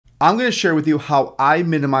I'm going to share with you how I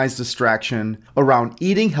minimize distraction around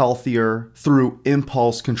eating healthier through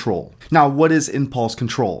impulse control. Now, what is impulse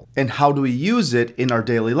control and how do we use it in our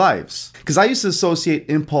daily lives? Because I used to associate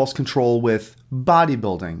impulse control with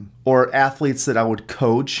bodybuilding or athletes that I would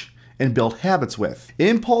coach and build habits with.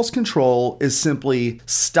 Impulse control is simply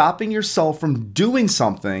stopping yourself from doing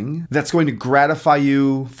something that's going to gratify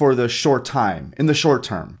you for the short time, in the short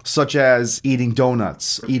term, such as eating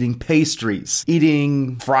donuts, eating pastries,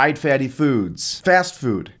 eating fried fatty foods, fast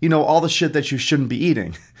food, all the shit that you shouldn't be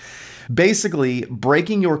eating. Basically,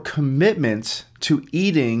 breaking your commitment to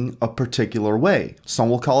eating a particular way. Some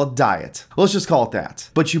will call it diet. Let's just call it that.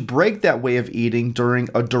 But you break that way of eating during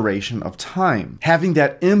a duration of time. Having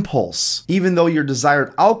that impulse, even though your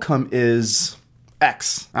desired outcome is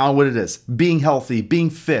X. I don't know what it is. Being healthy,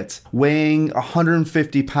 being fit, weighing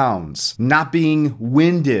 150 pounds, not being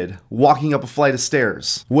winded, walking up a flight of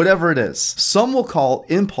stairs, whatever it is. Some will call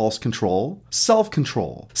impulse control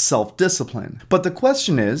self-control, self-discipline. But the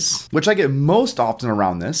question is, which I get most often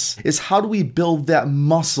around this, is how do we build that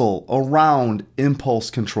muscle around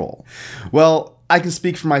impulse control? Well, I can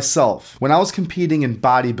speak for myself. When I was competing in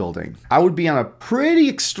bodybuilding, I would be on a pretty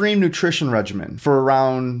extreme nutrition regimen for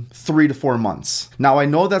around 3 to 4 months. Now, I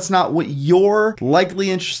know that's not what you're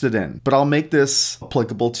likely interested in, but I'll make this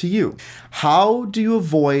applicable to you. How do you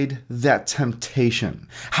avoid that temptation?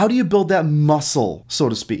 How do you build that muscle, so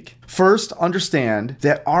to speak? First, understand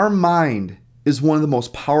that our mind is one of the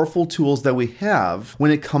most powerful tools that we have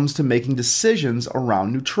when it comes to making decisions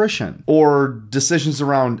around nutrition or decisions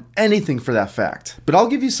around anything for that fact. But I'll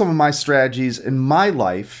give you some of my strategies in my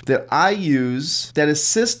life that I use that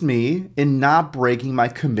assist me in not breaking my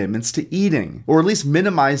commitments to eating, or at least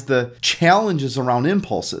minimize the challenges around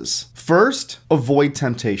impulses. First, avoid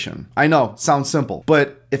temptation. I know, sounds simple,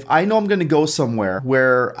 but if I know I'm going to go somewhere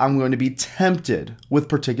where I'm going to be tempted with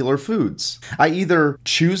particular foods, I either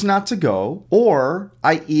choose not to go or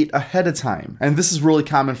I eat ahead of time. And this is really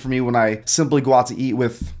common for me when I simply go out to eat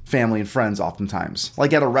with family and friends oftentimes,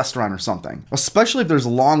 like at a restaurant or something. Especially if there's a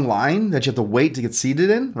long line that you have to wait to get seated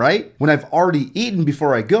in, right? When I've already eaten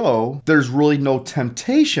before I go, there's really no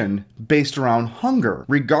temptation based around hunger,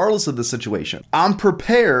 regardless of the situation. I'm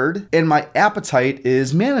prepared and my appetite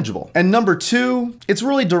is manageable. And number two, it's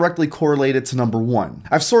really directly correlated to number one.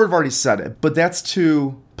 I've sort of already said it, but that's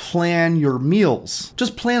to plan your meals.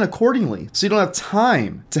 Just plan accordingly so you don't have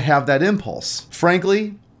time to have that impulse.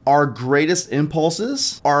 Frankly, our greatest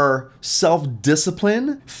impulses, our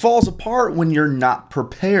self-discipline, falls apart when you're not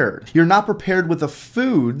prepared. You're not prepared with the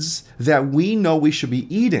foods that we know we should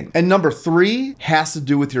be eating. And number three has to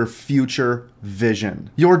do with your future vision.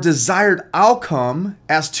 Your desired outcome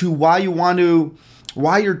as to why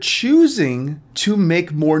you're choosing to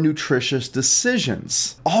make more nutritious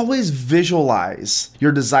decisions. Always visualize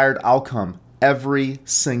your desired outcome every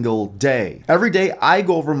single day. Every day I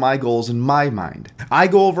go over my goals in my mind. I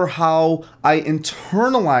go over how I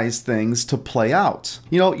internalize things to play out.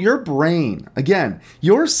 Your brain, again,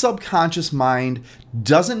 your subconscious mind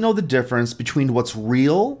doesn't know the difference between what's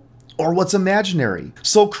real or what's imaginary.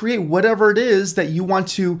 So create whatever it is that you want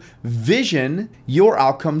to vision your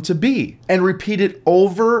outcome to be and repeat it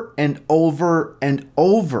over and over and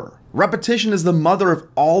over. Repetition is the mother of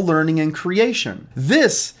all learning and creation.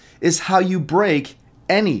 This is how you break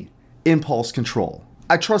any impulse control.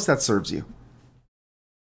 I trust that serves you.